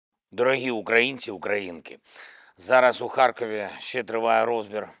Дорогі українці, українки, зараз у Харкові ще триває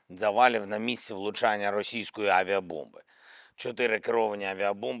розбір завалів на місці влучання російської авіабомби. 4 керовані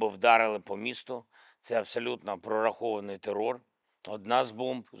авіабомби вдарили по місту. Це абсолютно прорахований терор. Одна з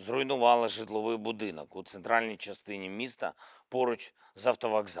бомб зруйнувала житловий будинок у центральній частині міста поруч з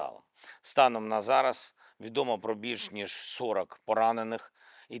автовокзалом. Станом на зараз відомо про більш ніж 40 поранених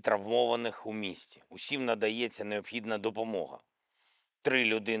і травмованих у місті. Усім надається необхідна допомога. 3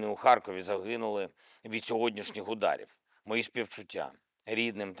 людини у Харкові загинули від сьогоднішніх ударів. Мої співчуття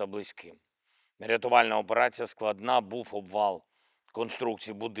рідним та близьким. Рятувальна операція складна, був обвал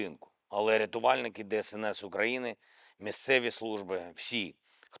конструкції будинку. Але рятувальники ДСНС України, місцеві служби, всі,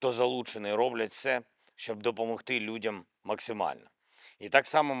 хто залучений, роблять все, щоб допомогти людям максимально. І так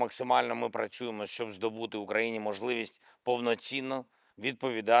само максимально ми працюємо, щоб здобути Україні можливість повноцінно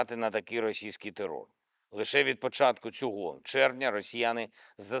відповідати на такий російський терор. Лише від початку цього червня росіяни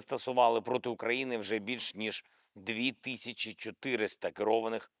застосували проти України вже більш ніж 2400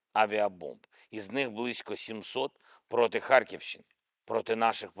 керованих авіабомб. Із них близько 700 проти Харківщини, проти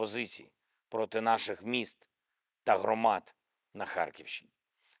наших позицій, проти наших міст та громад на Харківщині.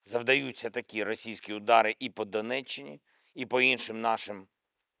 Завдаються такі російські удари і по Донеччині, і по іншим нашим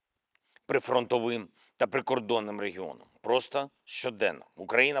прифронтовим та прикордонним регіонам. Просто щоденно.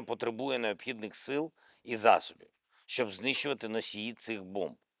 Україна потребує необхідних сил і засобів, щоб знищувати носії цих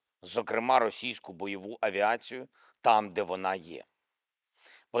бомб, зокрема російську бойову авіацію там, де вона є.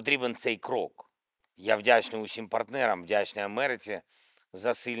 Потрібен цей крок. Я вдячний усім партнерам, вдячний Америці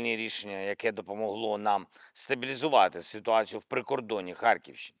за сильні рішення, яке допомогло нам стабілізувати ситуацію в прикордонні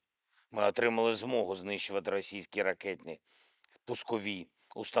Харківщини. Ми отримали змогу знищувати російські ракетні пускові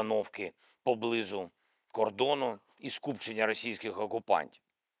установки поблизу кордону і скупчення російських окупантів.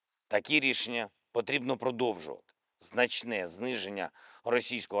 Такі рішення потрібно продовжувати. Значне зниження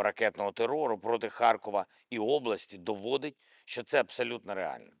російського ракетного терору проти Харкова і області доводить, що це абсолютно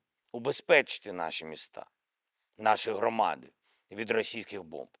реально. Убезпечити наші міста, наші громади від російських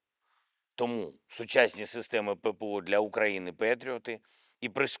бомб. Тому сучасні системи ППО для України «Петріоти» і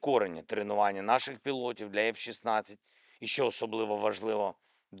прискорення тренування наших пілотів для F-16, і що особливо важливо,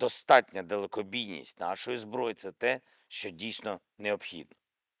 достатня далекобійність нашої зброї – це те, що дійсно необхідно.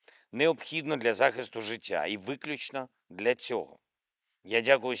 Необхідно для захисту життя і виключно для цього. Я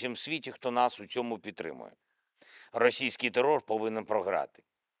дякую всім світі, хто нас у цьому підтримує. Російський терор повинен програти.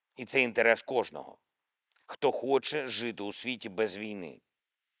 І це інтерес кожного, хто хоче жити у світі без війни,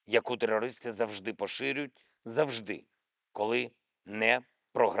 яку терористи завжди поширюють, завжди, коли не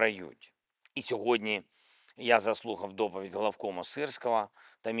програють. І сьогодні я заслухав доповідь главкома Сирського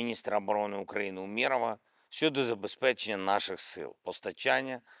та міністра оборони України Умєрова щодо забезпечення наших сил,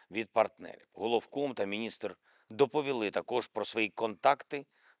 постачання від партнерів. Головком та міністр доповіли також про свої контакти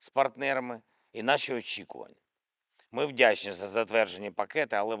з партнерами і наші очікування. Ми вдячні за затверджені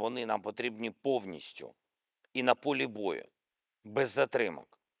пакети, але вони нам потрібні повністю і на полі бою, без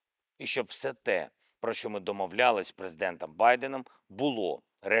затримок. І щоб все те, про що ми домовлялись з президентом Байденом, було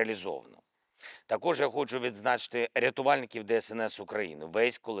реалізовано. Також я хочу відзначити рятувальників ДСНС України,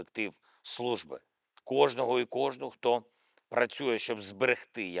 весь колектив служби, кожного і кожну, хто працює, щоб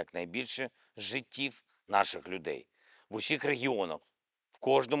зберегти якнайбільше життів наших людей. В усіх регіонах, в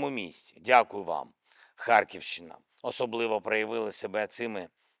кожному місті. Дякую вам, Харківщина. Особливо проявили себе цими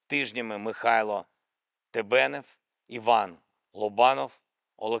тижнями Михайло Тебенев, Іван Лобанов,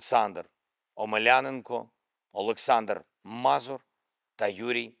 Олександр Омеляненко, Олександр Мазур та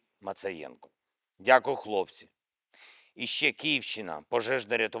Юрій Мацаєнко. Дякую, хлопці. І ще Київщина,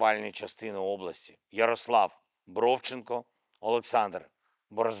 пожежно-рятувальні частини області, Ярослав Бровченко, Олександр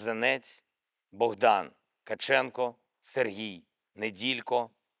Борзенець, Богдан Каченко, Сергій Неділько,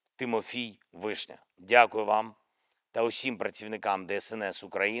 Тимофій Вишня. Дякую вам та усім працівникам ДСНС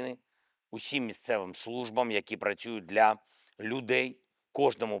України, усім місцевим службам, які працюють для людей,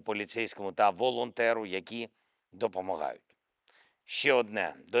 кожному поліцейському та волонтеру, які допомагають. Ще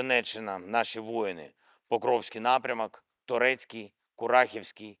одне. Донеччина, наші воїни. Покровський напрямок, Торецький,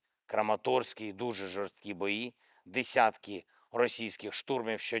 Курахівський, Краматорський, дуже жорсткі бої, десятки російських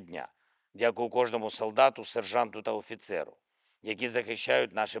штурмів щодня. Дякую кожному солдату, сержанту та офіцеру, які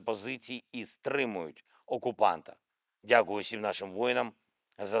захищають наші позиції і стримують окупанта. Дякую усім нашим воїнам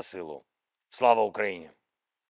за силу. Слава Україні!